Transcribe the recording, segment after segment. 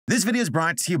This video is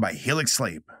brought to you by Helix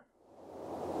Sleep.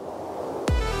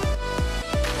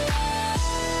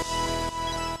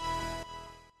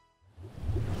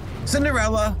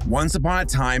 Cinderella, Once Upon a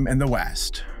Time in the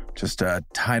West. Just a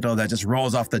title that just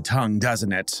rolls off the tongue,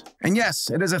 doesn't it? And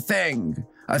yes, it is a thing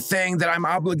that I'm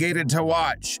obligated to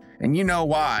watch. And you know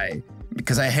why?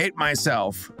 Because I hate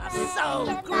myself.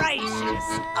 So gracious,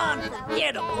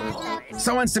 unforgettable voice.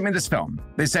 Someone sent me this film.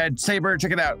 They said, Saber,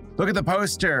 check it out. Look at the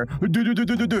poster.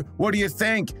 What do you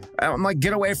think? I'm like,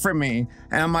 get away from me.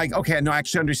 And I'm like, okay, no, I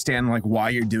actually understand like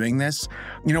why you're doing this.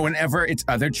 You know, whenever it's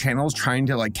other channels trying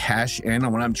to like cash in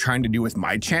on what I'm trying to do with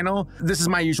my channel, this is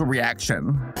my usual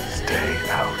reaction. Stay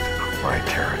out of my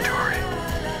territory.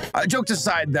 Jokes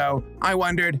aside though, I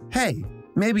wondered, hey,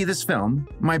 maybe this film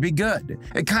might be good.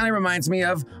 It kind of reminds me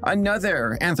of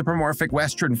another anthropomorphic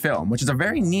Western film, which is a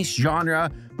very niche genre,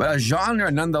 but a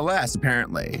genre nonetheless,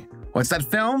 apparently. What's that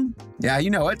film? Yeah,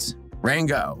 you know it.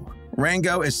 Rango.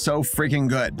 Rango is so freaking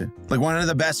good. Like one of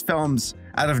the best films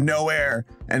out of nowhere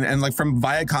and like from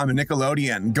Viacom and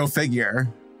Nickelodeon. Go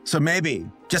figure. So maybe,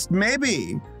 just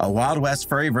maybe, a Wild West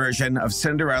furry version of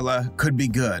Cinderella could be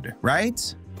good,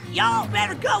 right? Y'all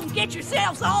better go and get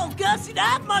yourselves all gussied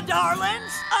up, my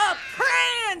darlings. A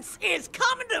prince is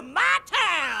coming to my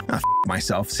town. F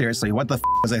myself, seriously, what the f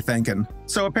was I thinking?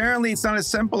 So apparently it's not as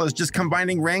simple as just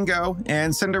combining Rango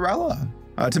and Cinderella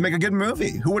to make a good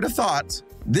movie. Who would have thought?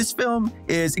 This film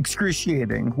is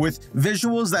excruciating, with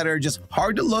visuals that are just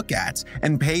hard to look at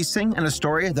and pacing and a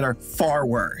story that are far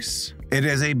worse. It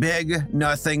is a big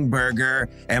nothing burger,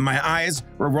 and my eyes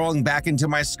were rolling back into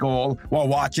my skull while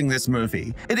watching this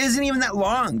movie. It isn't even that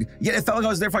long, yet it felt like I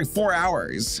was there for like 4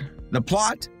 hours. The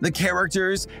plot, the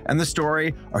characters, and the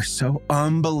story are so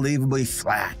unbelievably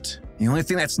flat. The only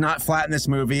thing that's not flat in this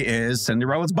movie is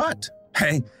Cinderella's butt.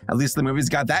 Hey, at least the movie's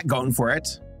got that going for it.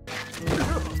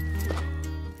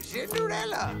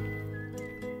 Cinderella.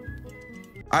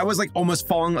 I was like almost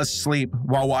falling asleep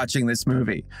while watching this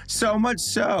movie. So much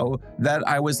so that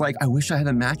I was like, I wish I had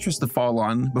a mattress to fall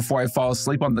on before I fall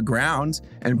asleep on the ground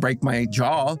and break my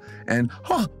jaw. And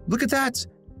oh, look at that.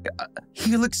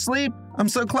 Helix Sleep. I'm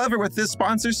so clever with this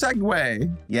sponsor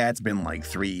segue. Yeah, it's been like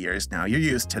 3 years now. You're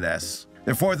used to this.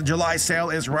 The 4th of July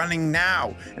sale is running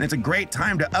now, and it's a great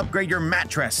time to upgrade your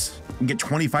mattress and get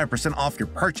 25% off your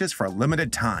purchase for a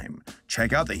limited time.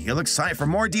 Check out the Helix site for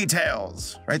more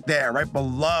details. Right there, right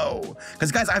below.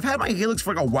 Because guys, I've had my Helix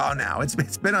for like a while now.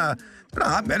 It's been a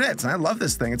hot minute, and I love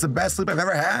this thing. It's the best sleep I've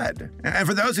ever had. And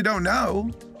for those who don't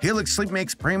know, Helix Sleep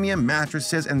makes premium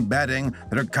mattresses and bedding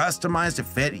that are customized to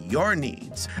fit your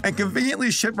needs and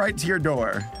conveniently ship right to your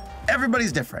door.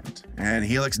 Everybody's different, and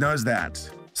Helix knows that.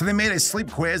 So they made a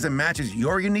sleep quiz that matches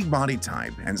your unique body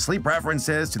type and sleep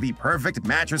preferences to the perfect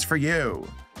mattress for you.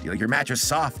 Do you like your mattress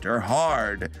soft or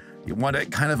hard? You want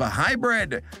it kind of a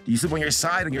hybrid? Do you sleep on your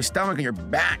side, on your stomach, on your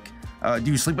back?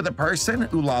 Do you sleep with a person?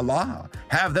 Ooh la la.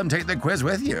 Have them take the quiz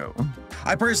with you.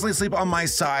 I personally sleep on my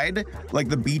side, like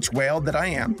the beach whale that I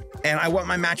am. And I want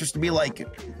my mattress to be like,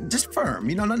 just firm,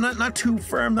 you know, not too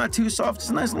firm, not too soft. It's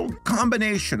a nice little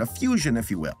combination, a fusion,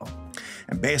 if you will.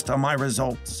 And based on my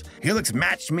results, Helix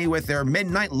matched me with their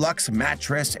Midnight Luxe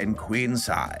mattress in queen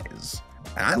size.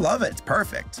 And I love it, it's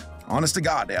perfect. Honest to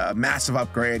God, a massive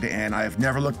upgrade, and I've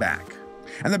never looked back.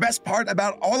 And the best part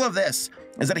about all of this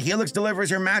is that Helix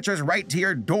delivers your mattress right to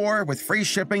your door with free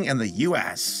shipping in the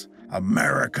US.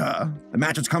 America. The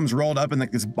mattress comes rolled up in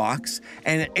like this box,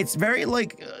 and it's very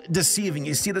like deceiving.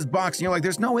 You see this box and you're like,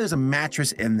 there's no way there's a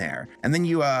mattress in there. And then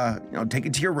you take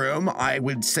it to your room. I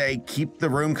would say keep the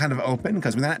room kind of open,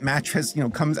 because when that mattress,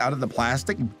 comes out of the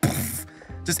plastic, poof,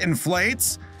 just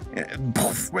inflates,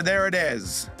 poof, well, there it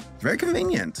is. It's very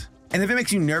convenient. And if it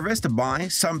makes you nervous to buy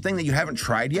something that you haven't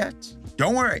tried yet,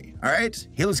 don't worry, all right?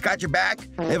 Helix got your back.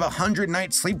 They have a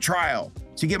 100-night sleep trial,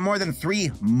 so you get more than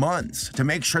 3 months to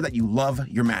make sure that you love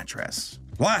your mattress.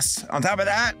 Plus, on top of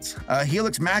that,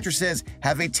 Helix mattresses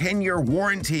have a 10-year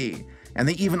warranty, and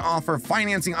they even offer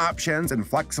financing options and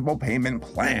flexible payment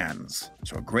plans.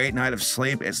 So a great night of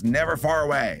sleep is never far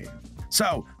away.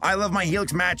 So, I love my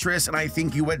Helix mattress, and I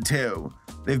think you would too.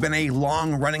 They've been a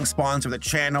long-running sponsor of the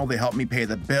channel. They help me pay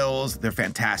the bills. They're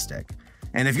fantastic.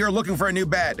 And if you're looking for a new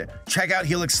bed, check out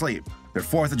Helix Sleep. Their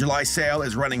 4th of July sale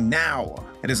is running now.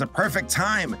 It is a perfect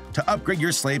time to upgrade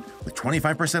your sleep with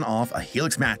 25% off a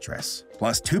Helix mattress,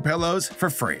 plus 2 pillows for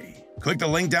free. Click the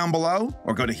link down below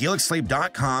or go to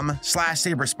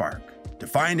helixsleep.com/Saberspark to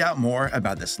find out more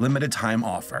about this limited time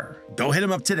offer. Go hit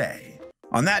them up today.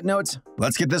 On that note,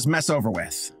 let's get this mess over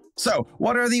with. So,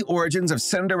 what are the origins of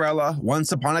Cinderella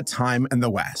Once Upon a Time in the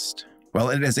West? Well,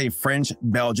 it is a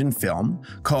French-Belgian film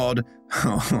called,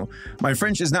 oh, my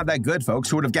French is not that good, folks,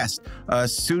 who would have guessed?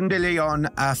 Sun de Leon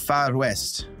à Far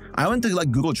West. I went to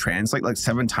like Google Translate like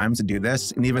 7 times to do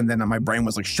this, and even then my brain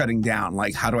was like shutting down,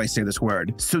 like, how do I say this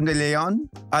word? Sun de Leon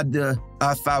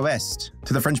à Far West.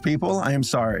 To the French people, I am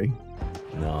sorry.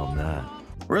 No, I'm not.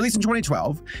 Released in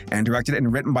 2012 and directed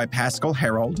and written by Pascal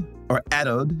Harold, or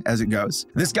Harold as it goes.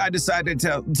 This guy decided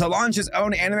to launch his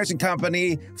own animation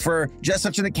company for just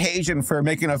such an occasion for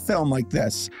making a film like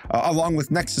this, along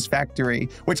with Nexus Factory,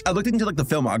 which I looked into like the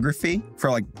filmography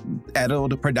for like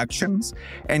Harold Productions,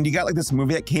 and you got like this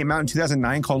movie that came out in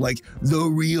 2009 called like The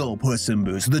Real Puss in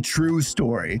Boots, The True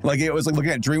Story. Like it was like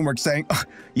looking at DreamWorks saying, oh,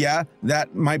 yeah,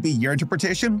 that might be your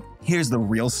interpretation. Here's the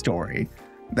real story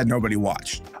that nobody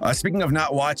watched. Speaking of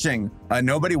not watching,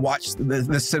 nobody watched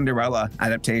the Cinderella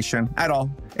adaptation at all.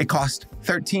 It cost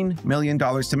 $13 million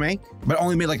to make, but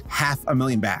only made like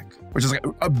 $500,000 back, which is like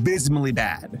abysmally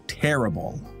bad,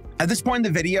 terrible. At this point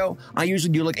in the video, I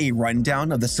usually do like a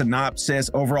rundown of the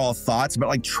synopsis, overall thoughts, but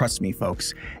like, trust me,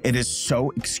 folks, it is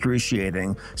so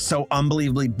excruciating, so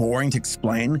unbelievably boring to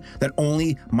explain that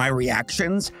only my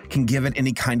reactions can give it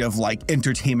any kind of like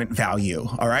entertainment value,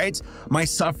 all right? My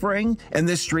suffering in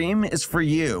this stream is for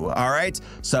you, all right?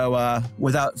 So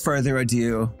without further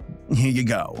ado, here you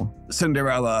go.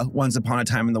 Cinderella, Once Upon a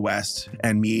Time in the West,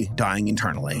 and me dying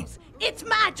eternally. It's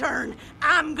my turn.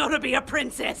 I'm gonna be a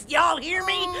princess. Y'all hear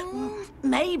me?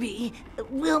 Maybe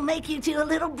we'll make you to a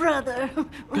little brother.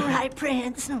 Right,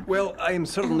 Prince? Well, I am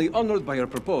certainly honored by your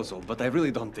proposal, but I really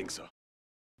don't think so.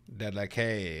 Dead like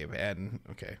cave and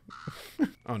okay.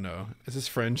 Oh no, is this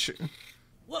French?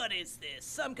 What is this?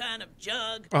 Some kind of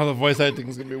jug? Oh, the voice acting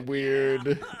is gonna be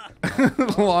weird.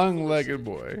 Long-legged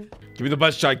boy. Give me the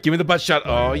butt shot. Give me the butt shot.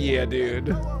 Oh yeah, dude.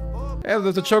 Hey,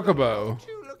 there's a chocobo.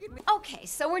 Okay,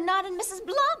 so we're not in Mrs.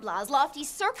 Blah Blah's lofty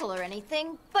circle or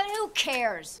anything, but who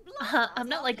cares? I'm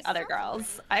not like other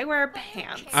girls. I wear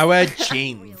pants. I wear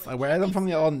jeans. I wear them from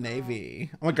the Old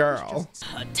Navy. I'm a girl.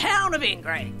 A town of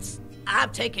ingrates.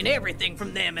 I've taken everything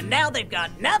from them, and now they've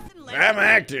got nothing left. I'm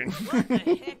acting. What the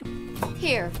heck?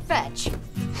 Here, fetch.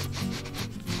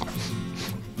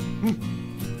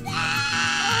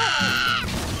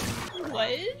 What?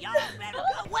 Y'all better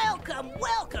go.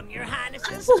 Welcome, your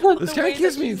highnesses. This guy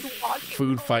gives me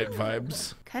food fight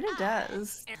vibes. Kind of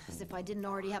does. As if I didn't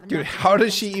already have enough. Dude, how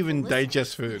does she even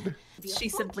digest food? She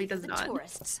simply does not.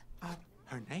 Tourists.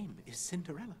 Her name is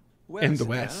Cinderella. In the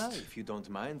Cinderella, West. if you don't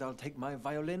mind, I'll take my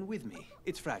violin with me.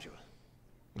 It's fragile.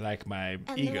 Like my And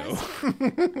the ego. rest?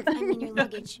 I mean your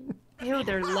luggage. Ew,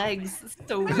 their legs.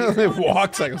 So weird. It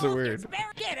walks like so weird.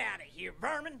 Get out of here,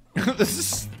 vermin. This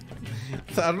is.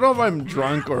 I don't know if I'm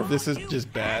drunk or if this is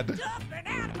just bad.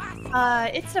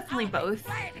 It's definitely both.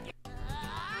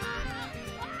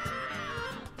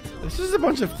 This is a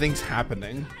bunch of things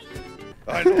happening.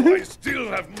 I know I still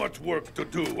have much work to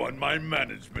do on my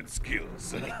management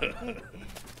skills.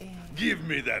 Give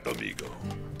me that, amigo.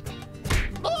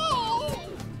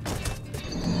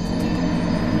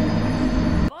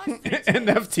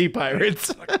 NFT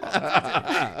pirates.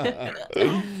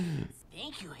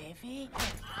 Thank you, Heavy.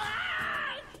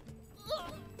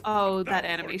 Oh, that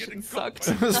animation sucked.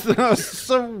 That was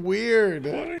so weird.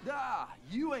 Ah,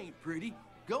 you ain't pretty.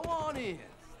 Go on in.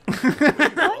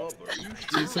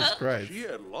 Jesus Christ. She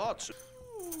had lots of...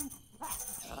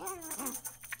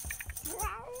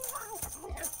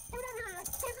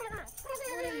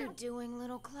 What are you doing,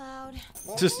 little cloud?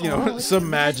 Just, you know, some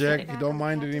magic. You don't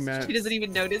mind any She magic. doesn't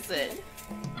even notice it.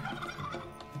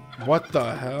 What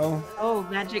the hell? Oh,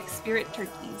 magic spirit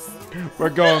turkeys. We're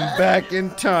going back in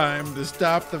time to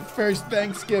stop the first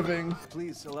Thanksgiving.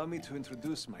 Please allow me to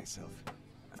introduce myself.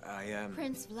 I am...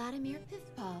 Prince Vladimir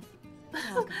Piffpuff.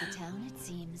 Talk of the town, it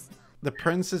seems. The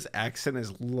prince's accent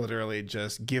is literally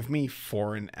just give me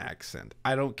foreign accent.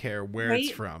 I don't care where it's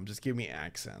Right? from. Just give me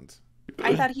accent.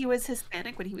 I thought he was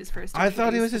Hispanic when he was first. I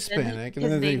thought he was introduced, but then Hispanic, and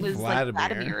his then they name was Vladimir. like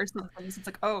Vladimir or something. So it's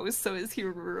like, oh, so is he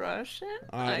Russian?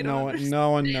 I No don't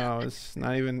one understand. knows.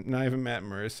 Not even Matt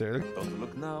Mercer. Don't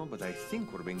look now, but I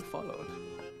think we're being followed.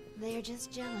 They are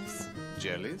just jealous.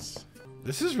 Jealous?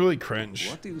 This is really cringe.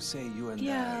 What do you say you and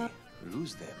Yeah. I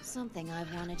lose them? Something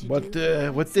I've wanted to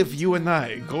do. What if you and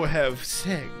I go have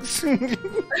sex? I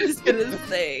was gonna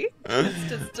say, it's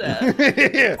just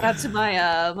back to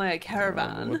my my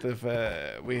caravan. What if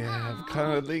we have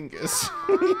cunnilingus?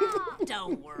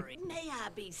 Don't worry. May I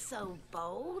be so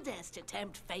bold as to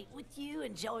tempt fate with you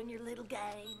and join your little game?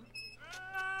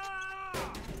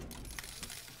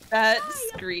 That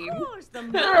scream. Where's the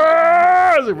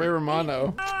The Ray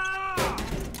Romano.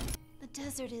 The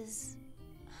desert is...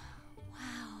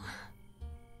 Wow.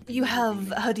 You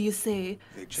have, how do you say,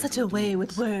 such a way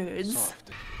with words.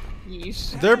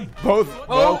 Yeesh. They're both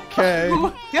okay.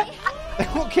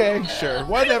 Okay, sure,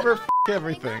 whatever. F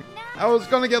everything. I was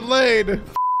gonna get laid.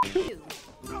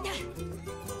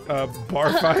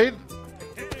 Bar fight.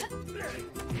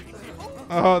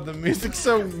 Oh, the music's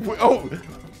so. Oh,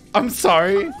 I'm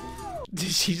sorry.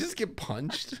 Did she just get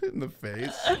punched in the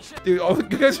face? Dude, all the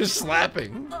guys are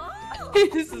slapping.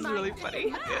 This is really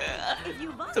funny.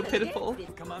 So pitiful.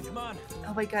 Come on.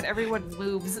 Oh my god, everyone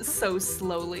moves so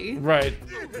slowly. Right.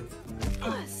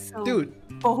 Oh, so... Dude.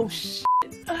 Oh shit.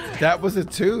 That was a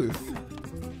tooth.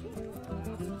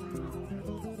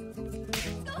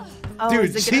 Oh, dude,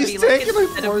 is it gonna she's be like taking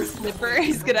instead of a slipper?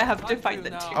 He's gonna have to find the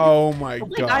tooth. Oh my god.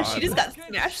 Oh my gosh, she just got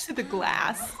smashed through the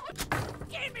glass.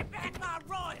 Give me back my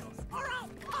royals, or I'll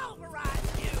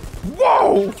pulverize you.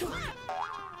 Whoa!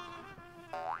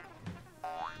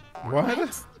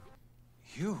 What?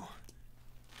 You?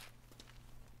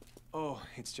 Oh,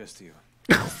 it's just you.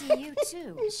 I see you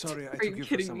too. Sorry, I Are took you you for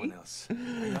kidding someone me? else. A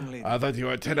young lady. I thought you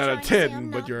were a 10 out of trying to say 10, I'm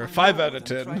but not you're a one? 5 out of I'm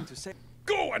trying 10. to say.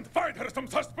 Go and find her some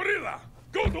sarsaparilla.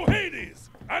 Go to Hades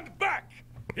and back,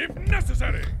 if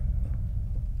necessary.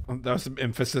 That was some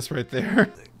emphasis right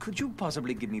there. Could you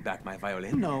possibly give me back my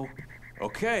violin? No.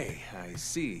 Okay, I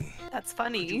see. That's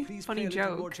Could you funny. please Funny play a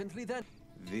little more joke. gently then?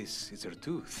 This is her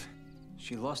tooth.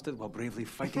 She lost it while bravely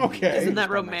fighting. Okay. Isn't that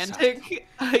by my side. romantic?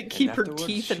 I And keep her afterwards,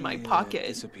 teeth in my she, pocket.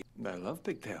 disappeared. I love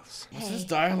pigtails. What's this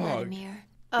dialogue?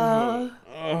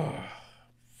 Vladimir.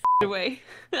 Away.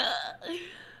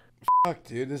 Fuck,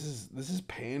 dude, this is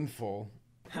painful.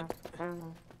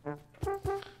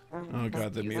 Oh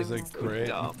god, the music's great.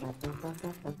 Dumb.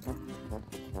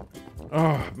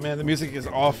 Oh man, the music is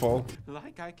awful.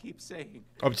 Like I keep saying.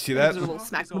 Oh, did you see There's that? a little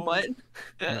smack in the butt.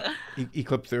 He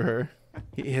clipped through her.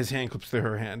 His hand clips through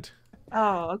her hand.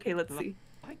 Oh, okay, let's see.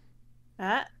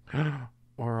 That?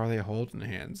 Or are they holding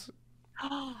hands?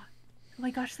 Oh my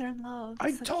gosh, they're in love.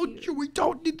 I So told cute. you we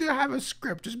don't need to have a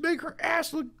script. Just make her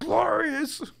ass look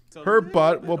glorious. Her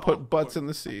butt will put butts in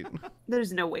the seat.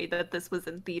 There's no way that this was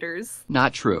in theaters.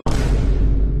 Not true.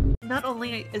 Not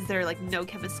only is there like no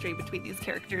chemistry between these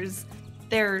characters,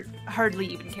 they're hardly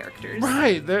even characters.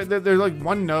 Right, they're like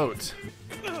one note.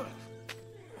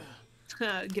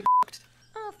 Get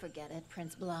Oh, forget it,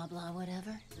 Prince Blah Blah,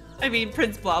 whatever. I mean,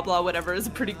 Prince Blah Blah whatever is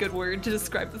a pretty good word to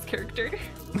describe this character.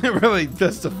 It really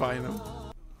does define him.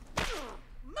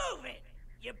 Move it,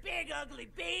 you big ugly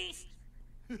beast.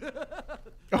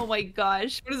 Oh my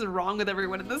gosh, what is wrong with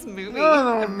everyone in this movie?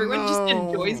 Oh, Everyone just no.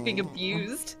 enjoys being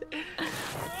abused.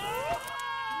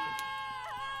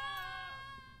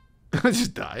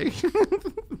 Just die.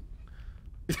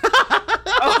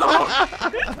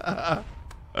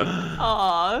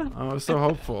 Aww. Oh, so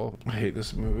hopeful. I hate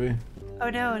this movie. Oh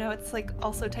no, no, it's like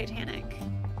also Titanic.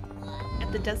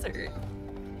 At the desert.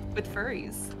 With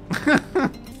furries.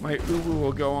 My uwu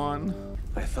will go on.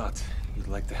 I thought you'd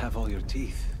like to have all your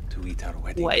teeth to eat our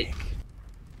wedding What?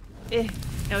 cake.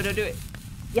 No, don't do it.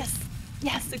 Yes.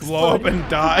 Yes, explode. Blow up and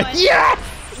die. Come on. Yes!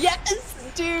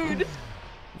 Yes, dude.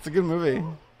 It's a good movie.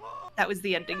 That was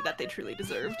the ending that they truly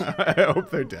deserved. I hope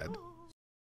they're dead.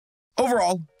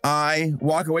 Overall, I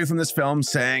walk away from this film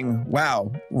saying,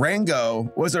 wow,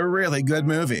 Rango was a really good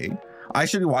movie. I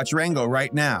should watch Rango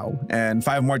right now and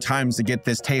 5 more times to get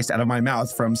this taste out of my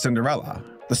mouth from Cinderella.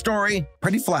 The story,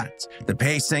 pretty flat. The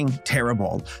pacing,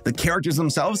 terrible. The characters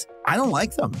themselves, I don't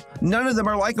like them. None of them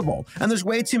are likable, and there's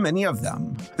way too many of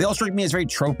them. They all strike me as very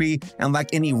tropey and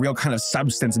lack any real kind of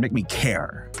substance to make me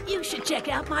care. You should check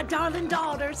out my darling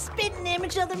daughter, spitting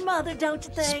image of their mother, don't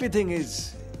you think? Spitting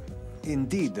is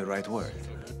indeed the right word.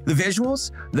 The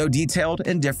visuals, though detailed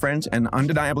and different and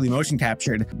undeniably motion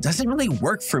captured, doesn't really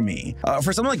work for me.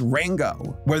 For something like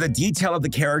Rango, where the detail of the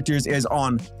characters is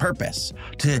on purpose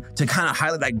to kind of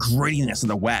highlight that grittiness of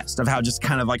the West, of how just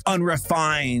kind of like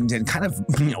unrefined and kind of,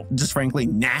 just frankly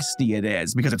nasty it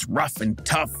is because it's rough and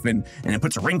tough and it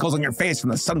puts wrinkles on your face from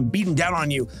the sun beating down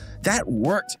on you. That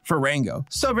worked for Rango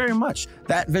so very much.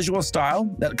 That visual style,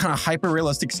 that kind of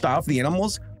hyper-realistic style for the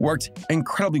animals worked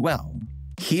incredibly well.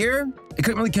 Here, it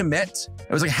couldn't really commit.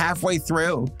 It was like halfway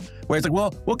through, where it's like,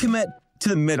 well, we'll commit to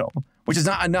the middle, which is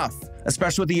not enough,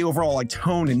 especially with the overall like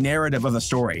tone and narrative of the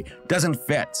story. Doesn't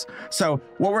fit. So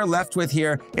what we're left with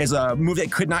here is a movie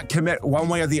that could not commit one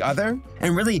way or the other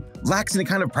and really lacks any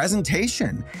kind of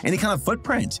presentation, any kind of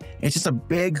footprint. It's just a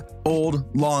big,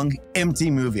 old, long, empty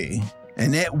movie.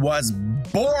 And it was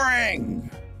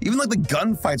boring. Even like the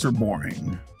gunfights were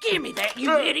boring. Give me that,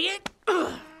 you idiot.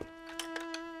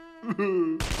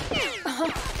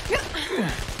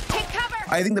 Take cover!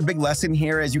 I think the big lesson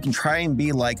here is you can try and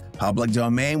be like public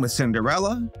domain with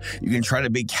Cinderella. You can try to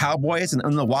be cowboys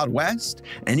in the Wild West.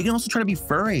 And you can also try to be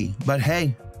furry. But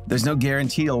hey, there's no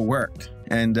guarantee it'll work.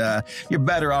 And you're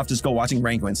better off just go watching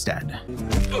Rango instead.